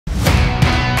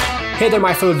Hey there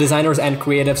my fellow designers and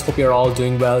creatives, hope you're all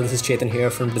doing well. This is Chetan here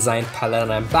from Design Palette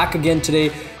and I'm back again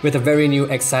today with a very new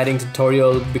exciting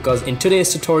tutorial, because in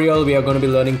today's tutorial we are going to be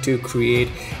learning to create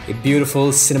a beautiful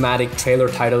cinematic trailer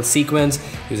title sequence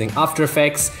using After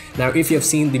Effects. Now if you have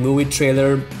seen the movie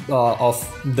trailer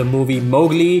of the movie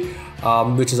Mowgli,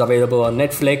 which is available on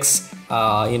Netflix,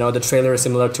 the trailer is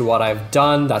similar to what I've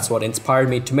done. That's what inspired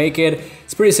me to make it.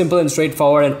 It's pretty simple and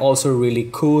straightforward and also really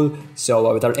cool.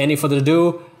 So without any further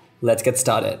ado, let's get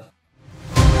started.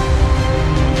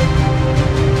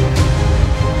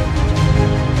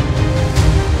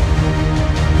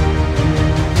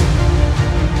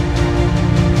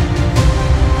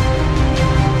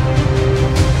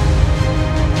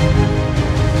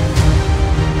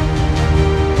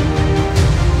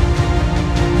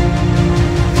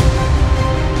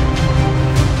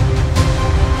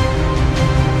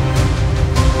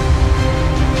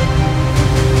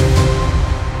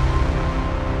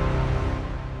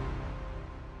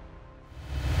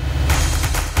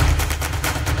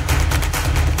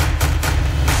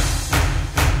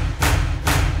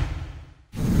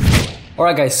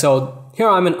 Alright guys, so here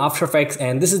I'm in After Effects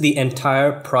and this is the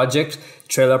entire project,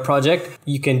 trailer project.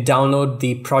 You can download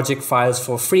the project files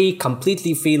for free,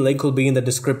 completely free. Link will be in the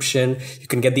description. You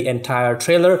can get the entire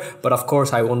trailer, but of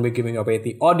course I won't be giving away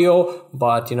the audio,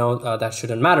 but that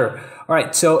shouldn't matter.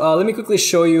 Alright, so let me quickly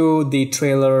show you the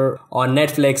trailer on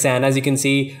Netflix, and as you can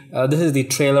see, this is the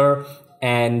trailer.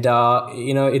 And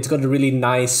it's got a really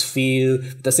nice feel,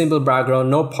 the simple background,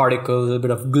 no particles, a little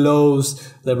bit of glows,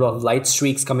 a little bit of light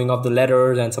streaks coming off the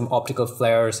letters and some optical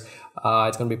flares.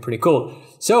 It's gonna be pretty cool.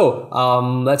 So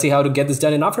let's see how to get this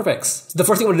done in After Effects. The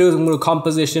first thing I'm gonna do is I'm gonna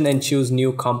composition and choose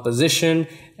new composition,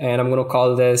 and I'm gonna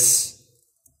call this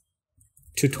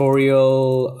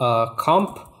tutorial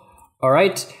comp. All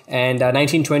right, and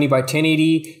 1920 by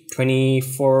 1080,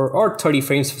 24 or 30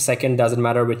 frames per second, doesn't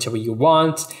matter, whichever you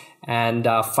want. And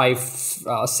 5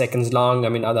 seconds long. I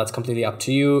mean, that's completely up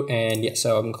to you. And yeah,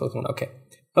 so I'm gonna click on OK.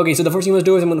 Okay, so the first thing I'm gonna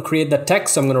do is I'm gonna create the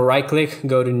text. So I'm gonna right click,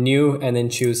 go to new, and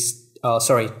then choose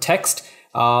text.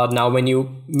 Now when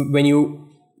you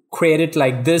create it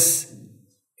like this,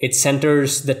 it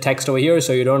centers the text over here,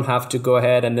 so you don't have to go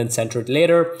ahead and then center it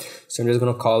later. So I'm just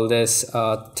gonna call this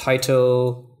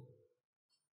title.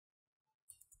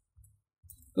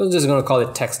 I'm just gonna call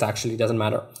it text, actually, doesn't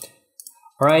matter.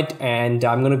 All right, and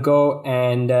I'm gonna go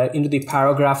and into the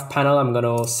paragraph panel, I'm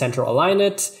gonna center align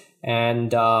it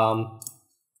and go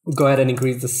ahead and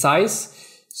increase the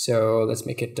size. So let's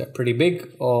make it pretty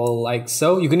big, all like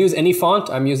so. You can use any font.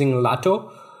 I'm using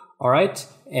Lato. All right,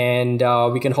 and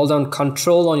we can hold down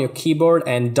Control on your keyboard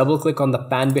and double click on the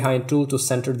pan behind tool to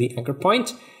center the anchor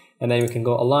point. And then we can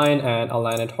go align and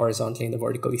align it horizontally in the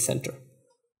vertically center.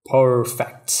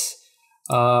 Perfect.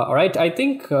 All right, I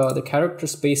think the character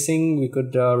spacing, we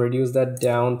could reduce that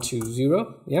down to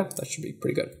 0. Yeah, that should be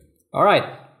pretty good. All right,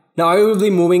 now I will be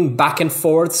moving back and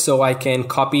forth so I can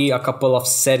copy a couple of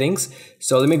settings.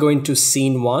 So let me go into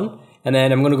scene 1, and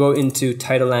then I'm going to go into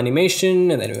title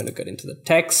animation, and then we're going to get into the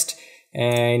text.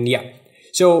 And yeah,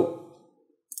 so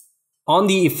on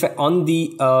the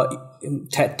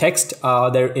text,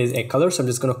 there is a color. So I'm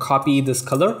just going to copy this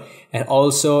color and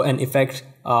also an effect,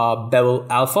 bevel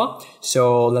alpha.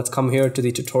 So let's come here to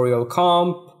the tutorial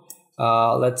comp.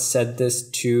 Let's set this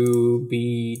to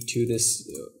be to this,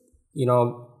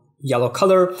 yellow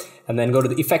color, and then go to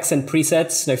the effects and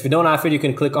presets. Now, if you don't have it, you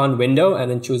can click on window and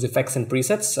then choose effects and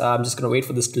presets. I'm just going to wait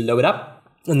for this to load up,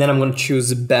 and then I'm going to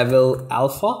choose bevel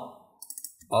alpha.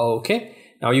 Okay.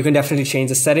 Now you can definitely change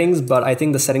the settings, but I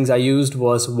think the settings I used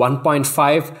was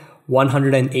 1.5,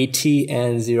 180,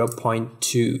 and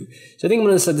 0.2. So I think I'm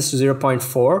going to set this to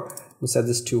 0.4. We'll set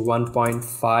this to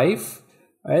 1.5.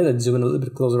 All right, let's zoom in a little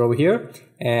bit closer over here.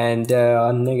 And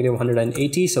negative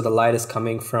 180, so the light is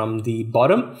coming from the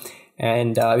bottom.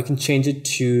 And we can change it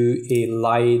to a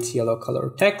light yellow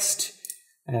color text.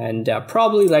 And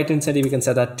probably light intensity, we can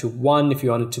set that to 1 if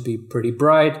you want it to be pretty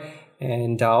bright.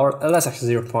 And or that's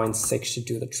actually 0.6 to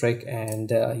do the trick. And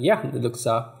yeah, it looks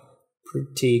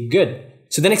pretty good.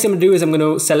 So the next thing I'm gonna do is I'm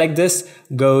gonna select this,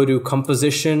 go to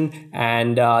composition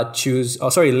and choose,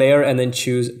 layer, and then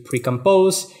choose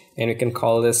pre-compose. And we can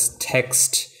call this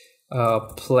text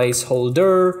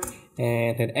placeholder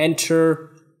and hit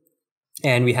enter.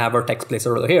 And we have our text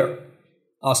placeholder here.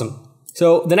 Awesome.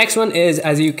 So the next one is,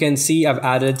 as you can see, I've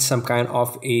added some kind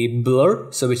of a blur,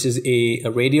 so which is a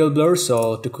radial blur.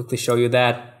 So to quickly show you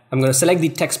that, I'm going to select the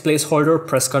text placeholder,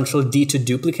 press Ctrl D to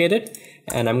duplicate it,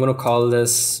 and I'm going to call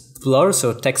this blur,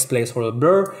 so text placeholder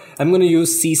blur. I'm going to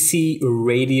use CC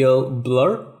radial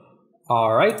blur.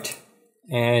 All right,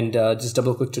 and just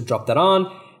double click to drop that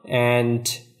on,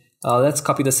 and let's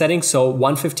copy the settings. So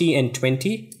 150 and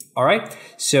 20. All right.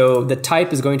 So the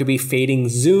type is going to be fading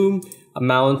zoom,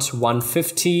 amount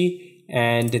 150,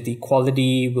 and the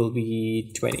quality will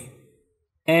be 20.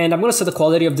 And I'm going to set the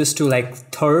quality of this to like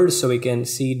third so we can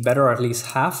see it better, or at least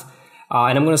half.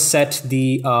 And I'm going to set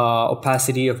the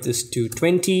opacity of this to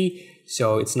 20.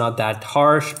 So it's not that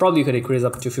harsh. Probably you could increase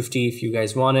up to 50 if you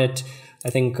guys want it. I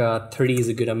think 30 is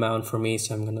a good amount for me,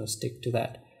 so I'm going to stick to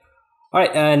that. All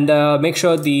right, and make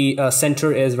sure the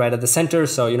center is right at the center,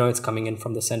 so you know it's coming in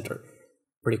from the center.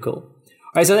 Pretty cool.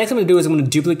 All right, so the next thing I'm going to do is I'm going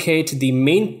to duplicate the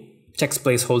main text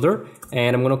placeholder,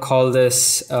 and I'm going to call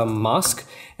this mask.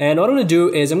 And what I'm going to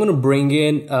do is I'm going to bring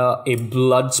in a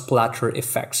blood splatter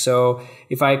effect. So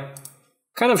if I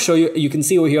kind of show you, you can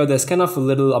see over here, there's kind of a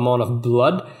little amount of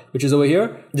blood, which is over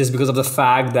here, just because of the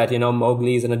fact that, you know,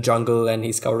 Mowgli is in a jungle and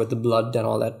he's covered with the blood and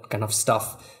all that kind of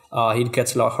stuff. He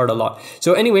gets hurt a lot.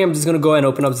 So anyway, I'm just going to go and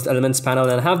open up this elements panel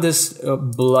and have this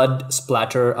blood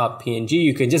splatter PNG.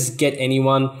 You can just get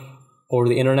anyone over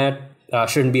the internet.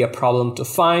 Shouldn't be a problem to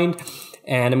find.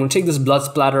 And I'm going to take this blood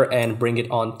splatter and bring it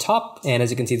on top. And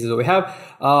as you can see, this is what we have.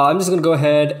 I'm just going to go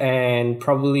ahead and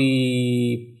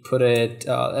probably put it,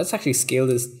 let's actually scale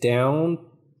this down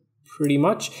pretty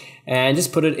much. And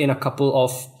just put it in a couple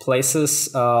of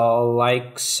places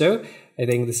like so. I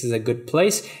think this is a good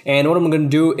place. And what I'm going to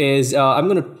do is I'm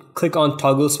going to click on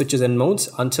toggle switches and modes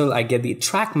until I get the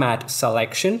track matte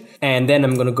selection. And then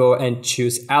I'm going to go and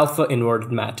choose alpha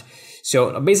inverted matte.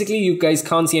 So basically you guys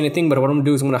can't see anything, but what I'm going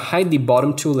to do is I'm going to hide the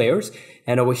bottom two layers.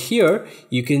 And over here,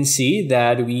 you can see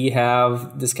that we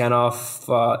have this kind of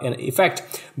an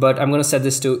effect, but I'm going to set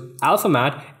this to alpha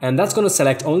matte, and that's going to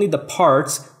select only the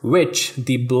parts which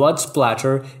the blood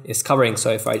splatter is covering.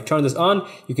 So if I turn this on,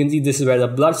 you can see this is where the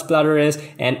blood splatter is,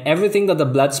 and everything that the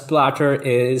blood splatter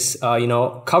is,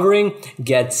 covering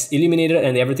gets illuminated,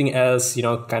 and everything else,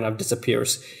 kind of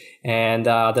disappears. And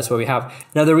that's what we have.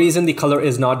 Now the reason the color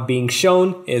is not being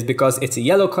shown is because it's a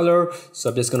yellow color.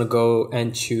 So I'm just going to go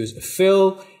and choose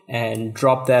fill and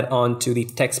drop that onto the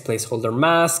text placeholder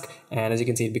mask. And as you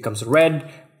can see, it becomes red,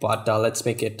 but let's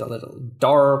make it a little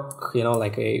dark,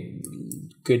 like a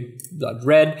good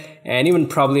red, and even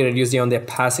probably reduce the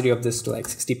opacity of this to like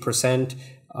 60%.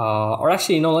 Or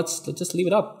actually, let's just leave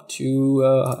it up to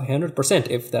 100%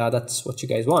 if that's what you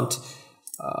guys want.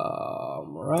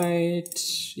 Right,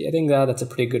 yeah, I think that's a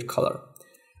pretty good color.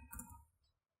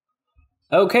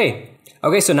 Okay,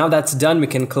 so now that's done, we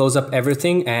can close up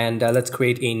everything, and let's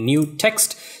create a new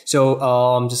text. So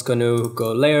I'm just going to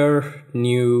go layer,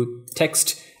 new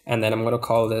text, and then I'm going to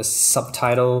call this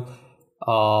subtitle.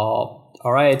 All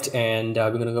right, and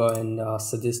we're going to go and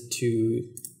set this to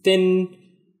thin.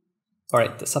 All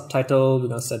right, the subtitle, we're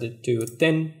going to set it to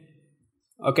thin.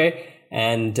 Okay,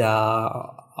 and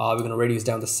we're going to reduce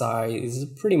down the size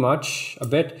pretty much a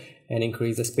bit and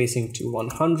increase the spacing to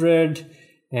 100.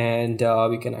 And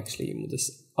we can actually move this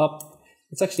up.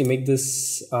 Let's actually make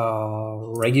this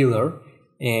regular.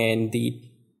 And the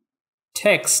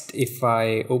text, if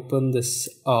I open this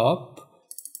up,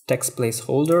 text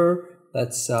placeholder,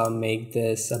 let's make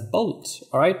this bold.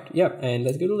 All right, yeah, and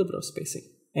let's give it a little bit of spacing.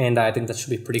 And I think that should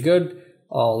be pretty good.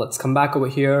 Let's come back over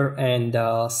here and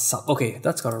okay,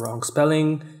 that's got a wrong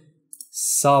spelling.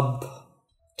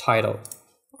 Subtitle.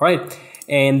 All right,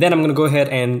 and then I'm going to go ahead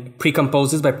and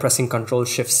pre-compose this by pressing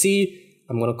Ctrl-Shift-C.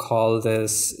 I'm going to call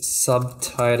this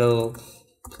subtitle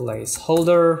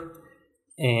placeholder,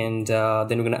 and then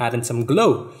we're going to add in some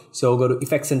glow. So go to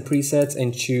effects and presets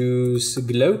and choose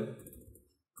glow.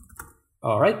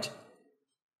 All right,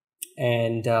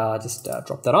 and just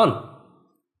drop that on.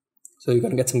 So you're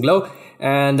going to get some glow,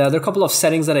 and there are a couple of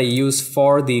settings that I use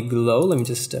for the glow. Let me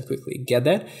just quickly get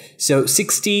that. So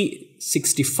 60,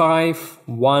 65,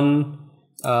 1.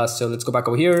 So let's go back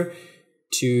over here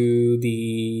to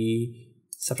the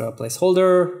subtitle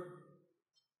placeholder.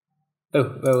 Oh,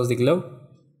 where was the glow?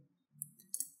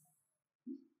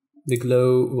 The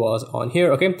glow was on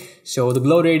here. Okay, so the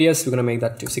glow radius, we're going to make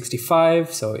that to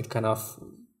 65, so it kind of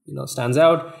stands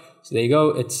out. So there you go,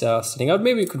 it's sitting out.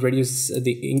 Maybe we could reduce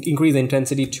increase the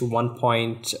intensity to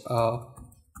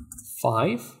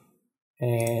 1.5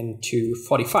 and to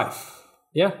 45.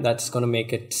 Yeah, that's gonna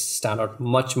make it stand out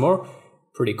much more.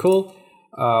 Pretty cool.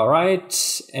 All right,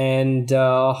 and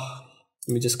let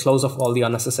me just close off all the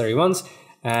unnecessary ones.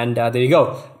 And there you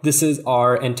go. This is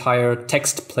our entire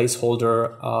text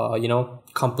placeholder,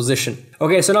 composition.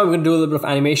 Okay, so now we're gonna do a little bit of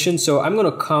animation. So I'm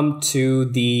gonna come to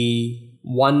the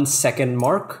 1 second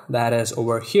mark that is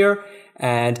over here,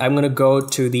 and I'm going to go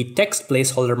to the text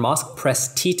placeholder mask,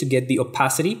 press T to get the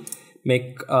opacity,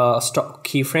 make a stop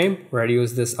keyframe,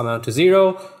 reduce this amount to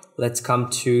 0, let's come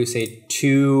to say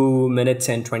 2 minutes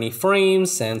and 20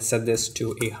 frames and set this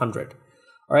to 100.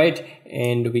 All right,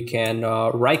 and we can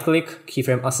right click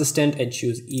keyframe assistant and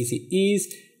choose easy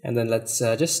ease, and then let's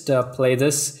just play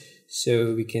this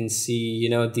so we can see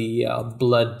the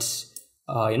blood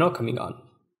coming on.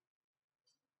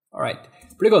 All right,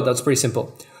 pretty good. That's pretty simple.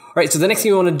 All right, so the next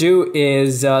thing we want to do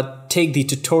is take the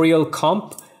tutorial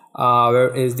comp.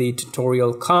 Where is the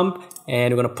tutorial comp?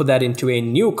 And we're going to put that into a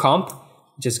new comp,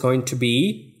 which is going to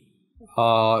be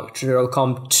tutorial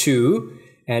comp 2,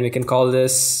 and we can call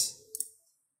this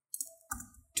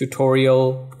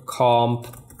tutorial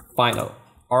comp final.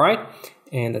 All right,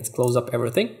 and let's close up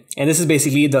everything. And this is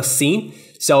basically the scene.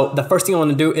 So the first thing I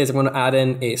want to do is I'm going to add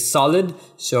in a solid.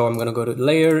 So I'm going to go to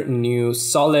layer, new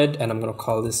solid, and I'm going to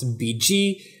call this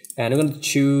BG, and I'm going to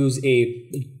choose a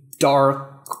dark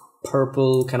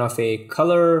purple kind of a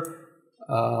color,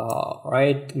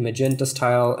 right, magenta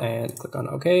style, and click on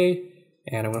OK,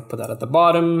 and I'm going to put that at the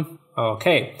bottom.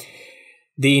 Okay,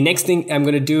 the next thing I'm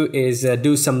going to do is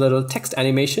do some little text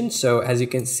animation. So as you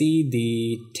can see,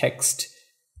 the text,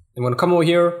 I'm going to come over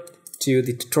here to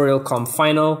the tutorial comp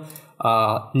final,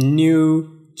 new,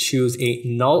 choose a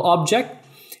null object,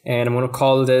 and I'm going to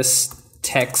call this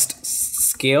text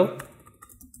scale.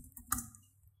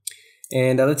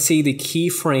 And let's see the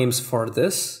keyframes for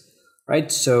this,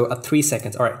 right? So at 3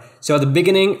 seconds. All right. So at the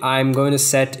beginning, I'm going to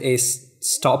set a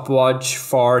stopwatch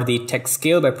for the text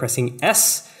scale by pressing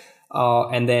S.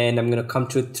 And then I'm going to come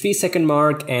to a 3 second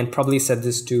mark and probably set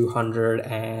this to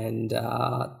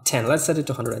 110. Let's set it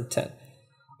to 110.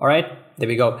 All right, there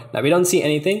we go. Now we don't see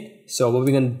anything. So what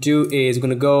we're going to do is we're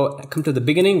going to come to the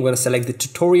beginning. We're going to select the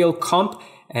tutorial comp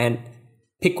and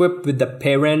pick whip with the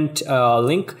parent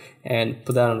link and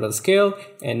put that under the scale.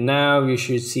 And now you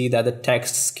should see that the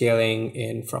text scaling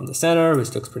in from the center,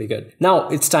 which looks pretty good. Now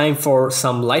it's time for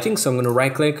some lighting. So I'm going to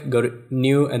right click, go to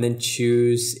new, and then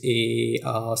choose a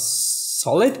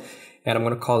solid. And I'm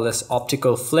going to call this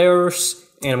optical flares.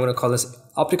 And I'm going to call this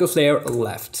optical flare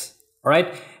left. All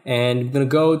right. And I'm going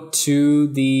to go to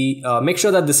the, make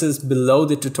sure that this is below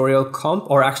the tutorial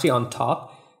comp, or actually on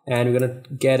top. And we're going to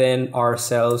get in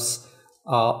ourselves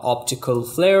optical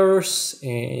flares,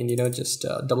 and just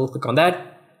double click on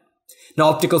that. Now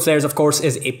optical flares, of course,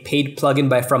 is a paid plugin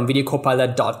from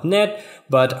Videocopilot.net,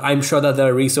 but I'm sure that there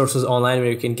are resources online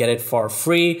where you can get it for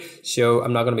free, so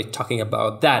I'm not going to be talking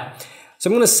about that. So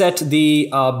I'm going to set the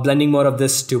blending mode of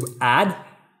this to add,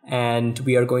 and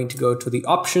we are going to go to the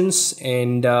options,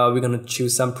 and we're going to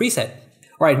choose some preset.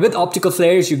 All right, with optical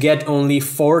flares, you get only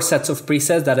 4 sets of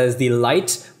presets. That is the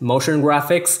light, motion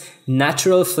graphics,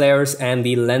 natural flares, and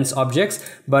the lens objects.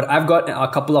 But I've got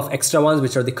a couple of extra ones,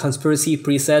 which are the conspiracy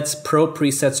presets, pro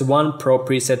presets 1, pro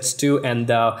presets 2, and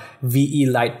the VE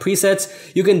light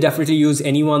presets. You can definitely use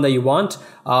any one that you want,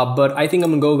 but I think I'm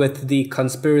gonna go with the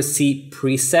conspiracy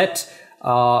preset.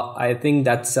 I think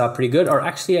that's pretty good. Or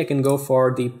actually, I can go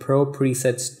for the pro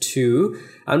presets 2.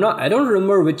 I don't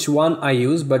remember which one I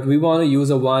use, but we want to use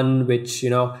a one which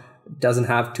doesn't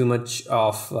have too much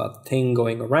of a thing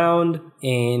going around.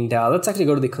 And let's actually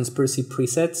go to the conspiracy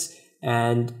presets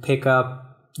and pick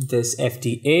up this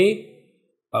FDA.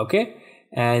 Okay,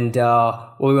 and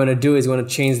what we want to do is we want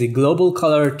to change the global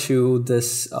color to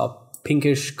this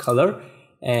pinkish color,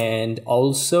 and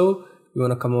also we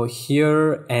want to come over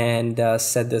here and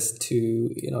set this to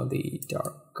the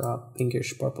dark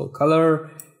pinkish purple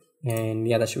color. And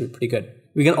yeah, that should be pretty good.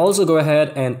 We can also go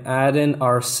ahead and add in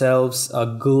ourselves a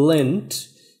glint.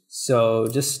 So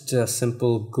just a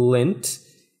simple glint.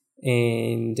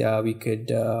 And we could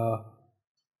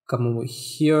come over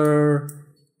here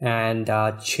and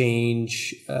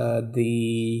change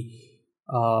the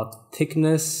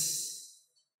thickness.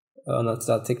 No, it's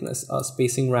not thickness.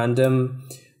 Spacing random.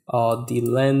 The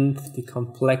length, the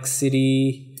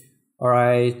complexity. All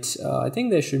right, I think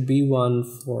there should be one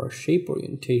for shape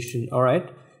orientation. All right.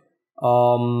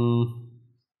 All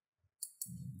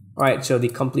right, so the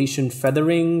completion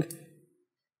feathering,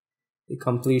 the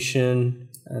completion,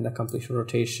 and the completion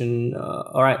rotation.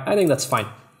 All right, I think that's fine.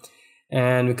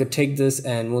 And we could take this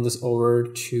and move this over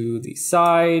to the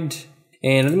side.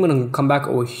 And I'm going to come back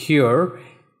over here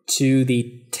to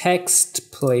the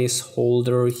text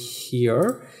placeholder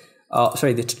here.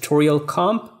 Sorry, the tutorial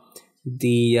comp.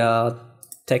 The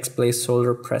text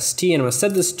placeholder, press T, and I'm going to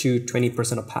set this to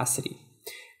 20% opacity,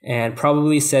 and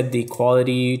probably set the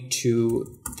quality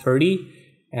to 30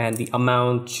 and the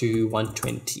amount to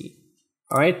 120.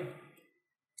 All right,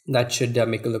 that should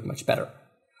make it look much better. All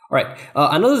right,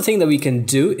 another thing that we can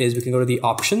do is we can go to the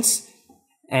options,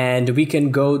 and we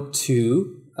can go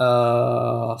to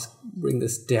bring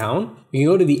this down. We can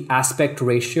go to the aspect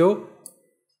ratio,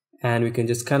 and we can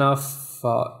just kind of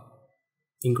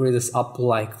increase this up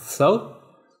like so.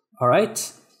 All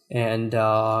right, and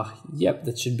yep,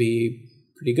 that should be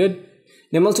pretty good.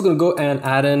 Now I'm also going to go and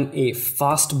add in a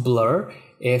fast blur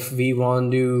if we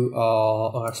want to,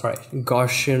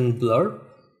 Gaussian blur.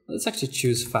 Let's actually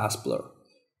choose fast blur,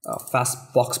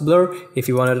 fast box blur. If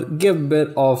you want to give a bit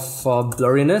of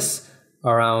blurriness,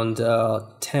 around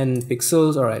 10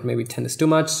 pixels. All right, maybe 10 is too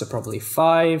much, so probably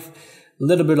 5. A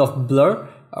little bit of blur.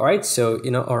 All right, so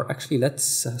or actually let's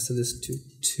set this to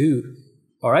 2.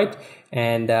 All right,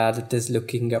 and that is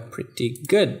looking pretty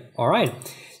good. All right,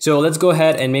 so let's go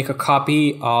ahead and make a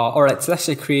copy. All right, so let's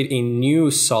actually create a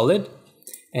new solid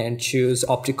and choose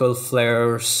optical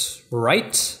flares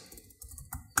right.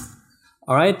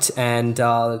 All right, and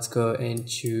let's go and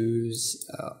choose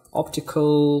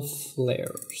optical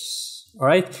flares. All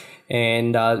right,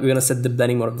 and we're gonna set the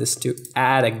blending mode of this to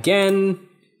add again,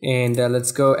 and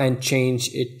let's go and change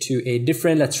it to a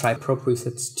different. Let's try Pro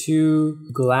Presets to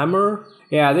Glamour.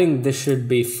 Yeah, I think this should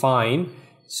be fine.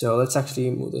 So let's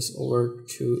actually move this over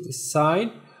to the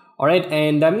side. All right,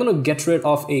 and I'm gonna get rid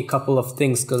of a couple of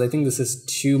things because I think this is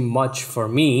too much for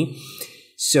me.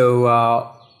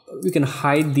 So we can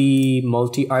hide the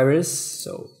multi-iris.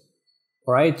 So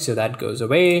all right, so that goes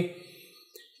away.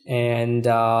 And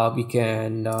we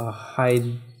can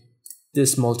hide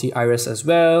this multi-iris as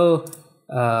well.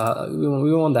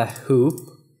 We want that hoop.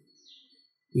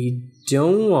 We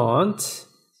don't want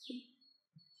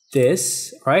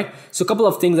this. All right, so a couple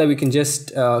of things that we can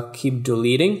just keep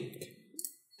deleting.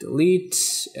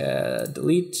 Delete.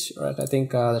 All right, I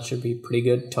think that should be pretty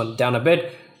good. Turn it down a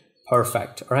bit.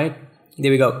 Perfect. All right,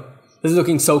 there we go. This is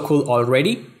looking so cool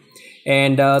already.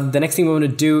 And the next thing we want to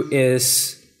do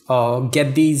is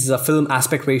get these film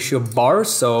aspect ratio bars.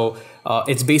 So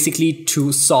it's basically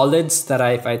 2 solids that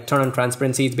if I turn on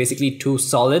transparency, it's basically 2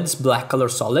 solids, black color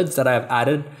solids that I've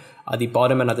added at the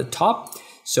bottom and at the top.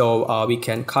 So we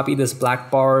can copy this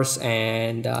black bars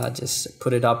and just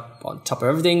put it up on top of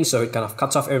everything. So it kind of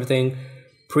cuts off everything.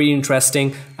 Pretty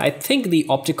interesting. I think the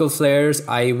optical flares,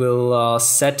 I will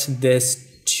set this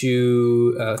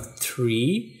to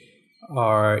 3.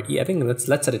 Or yeah, I think let's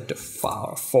set it to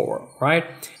 4, right?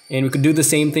 And we could do the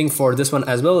same thing for this one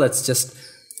as well. Let's just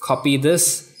copy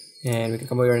this and we can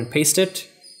come over here and paste it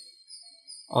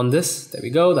on this. There we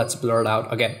go. That's blurred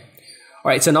out again. All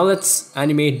right, so now let's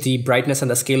animate the brightness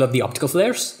and the scale of the optical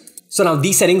flares. So now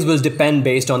these settings will depend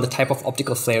based on the type of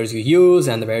optical flares you use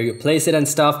and where you place it and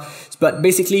stuff. But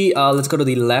basically, let's go to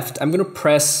the left. I'm going to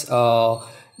press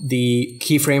the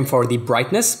keyframe for the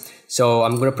brightness. So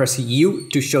I'm going to press U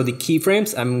to show the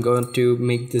keyframes. I'm going to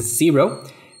make this 0.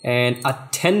 And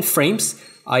at 10 frames,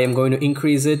 I am going to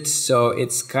increase it. So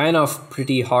it's kind of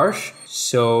pretty harsh.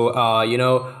 So,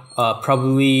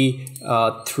 probably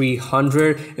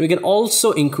 300. And we can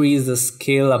also increase the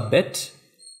scale a bit.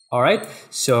 All right.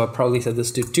 So I'll probably set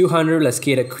this to 200. Let's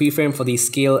create a keyframe for the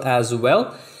scale as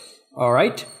well. All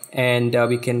right. And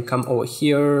we can come over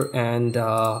here and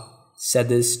set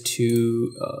this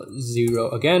to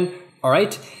 0 again. All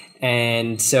right,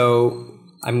 and so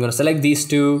I'm going to select these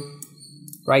 2,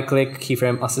 right click,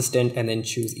 keyframe assistant, and then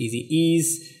choose easy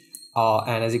ease.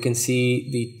 And as you can see,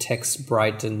 the text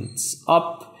brightens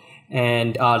up,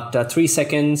 and at 3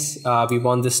 seconds we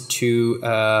want this to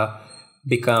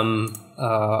become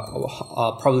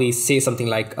probably say something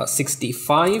like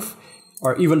 65,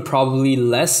 or even probably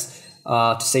less,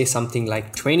 to say something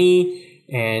like 20,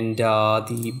 and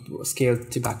the scale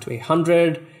to back to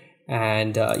 100.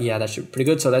 And yeah, that should be pretty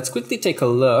good. So let's quickly take a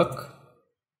look.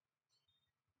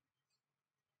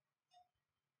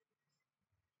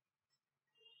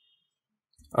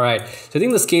 All right, so I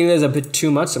think the scale is a bit too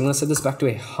much. So I'm going to set this back to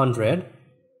 100.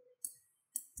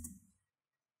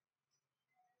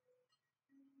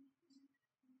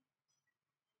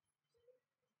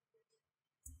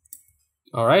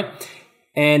 All right,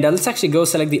 and let's actually go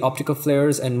select the optical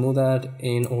flares and move that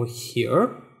in over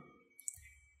here.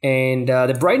 And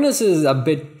the brightness is a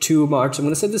bit too much. I'm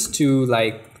going to set this to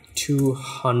like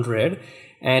 200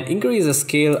 and increase the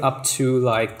scale up to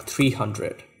like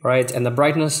 300, right? And the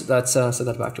brightness, let's set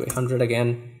that back to 100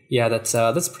 again. Yeah,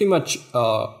 that's pretty much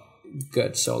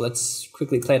good. So let's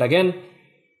quickly play it again.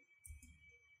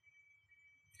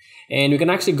 And we can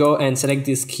actually go and select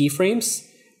these keyframes,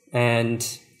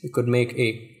 and we could make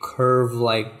a curve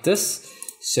like this.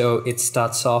 So it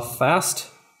starts off fast,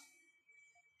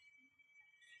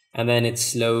 and then it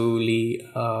slowly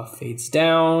fades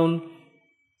down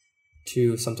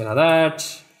to something like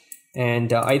that.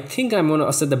 And I think I'm going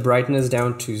to set the brightness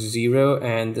down to 0,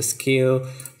 and the scale,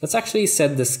 let's actually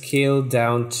set the scale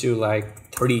down to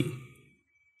like 30.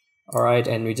 All right,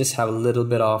 and we just have a little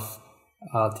bit of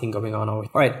thing going on over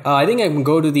here. All right, I think I can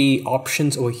go to the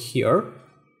options over here.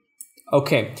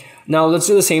 Okay, now let's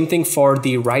do the same thing for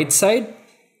the right side.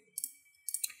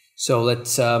 So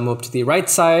let's move to the right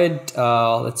side.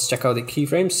 Let's check out the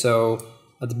keyframes. So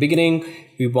at the beginning,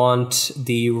 we want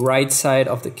the right side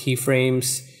of the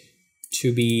keyframes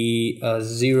to be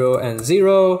 0 and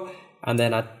 0. And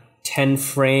then at 10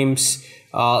 frames,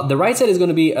 the right side is going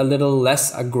to be a little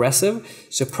less aggressive.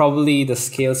 So probably the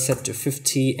scale set to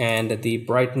 50 and the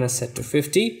brightness set to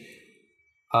 50.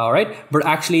 All right. But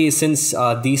actually, since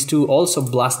these two also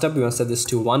blast up, we want to set this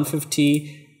to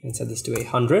 150 and set this to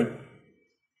 100.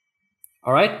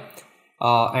 All right.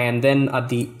 And then at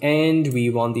the end, we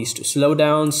want these to slow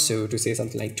down. So to say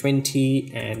something like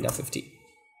 20 and 50.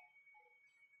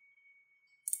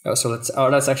 So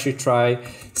let's actually try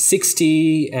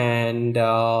 60 and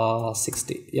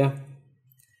 60. Yeah,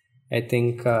 I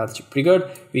think that's pretty good.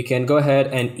 We can go ahead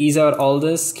and ease out all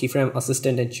this keyframe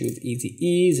assistant and choose easy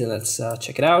ease. And let's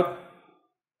check it out.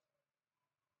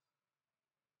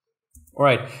 All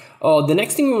right. Oh, the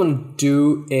next thing we want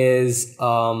to do is we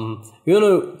want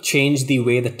to change the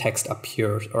way the text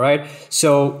appears. All right.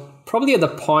 So probably at the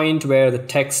point where the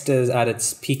text is at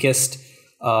its peakest,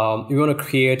 we want to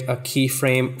create a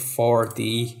keyframe for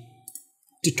the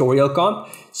tutorial comp.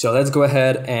 So let's go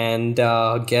ahead and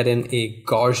get in a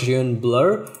Gaussian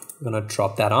blur. We're going to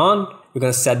drop that on. We're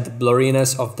going to set the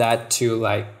blurriness of that to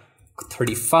like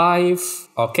 35.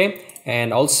 Okay.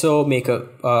 And also make a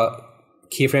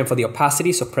keyframe for the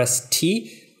opacity. So press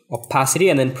T, opacity,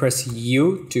 and then press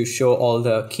U to show all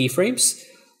the keyframes.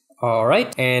 All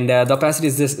right, and the opacity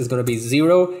is going to be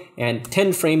 0, and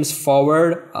 10 frames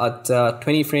forward at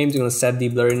 20 frames, you're going to set the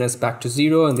blurriness back to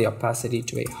 0 and the opacity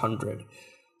to 100.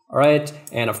 All right,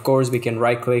 and of course we can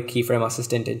right click keyframe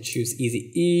assistant and choose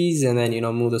easy ease, and then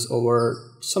move this over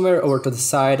somewhere over to the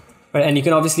side. Right, and you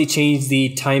can obviously change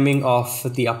the timing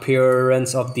of the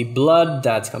appearance of the blood.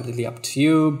 That's completely up to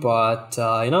you, but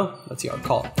that's your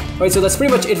call. Alright, so that's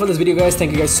pretty much it for this video, guys.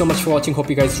 Thank you guys so much for watching. Hope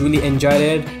you guys really enjoyed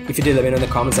it. If you did, let me know in the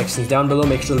comment sections down below.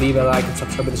 Make sure to leave a like and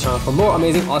subscribe to the channel for more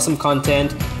amazing, awesome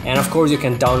content. And of course, you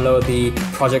can download the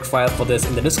project file for this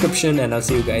in the description. And I'll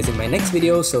see you guys in my next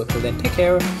video. So till then, take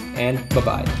care and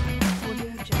bye-bye.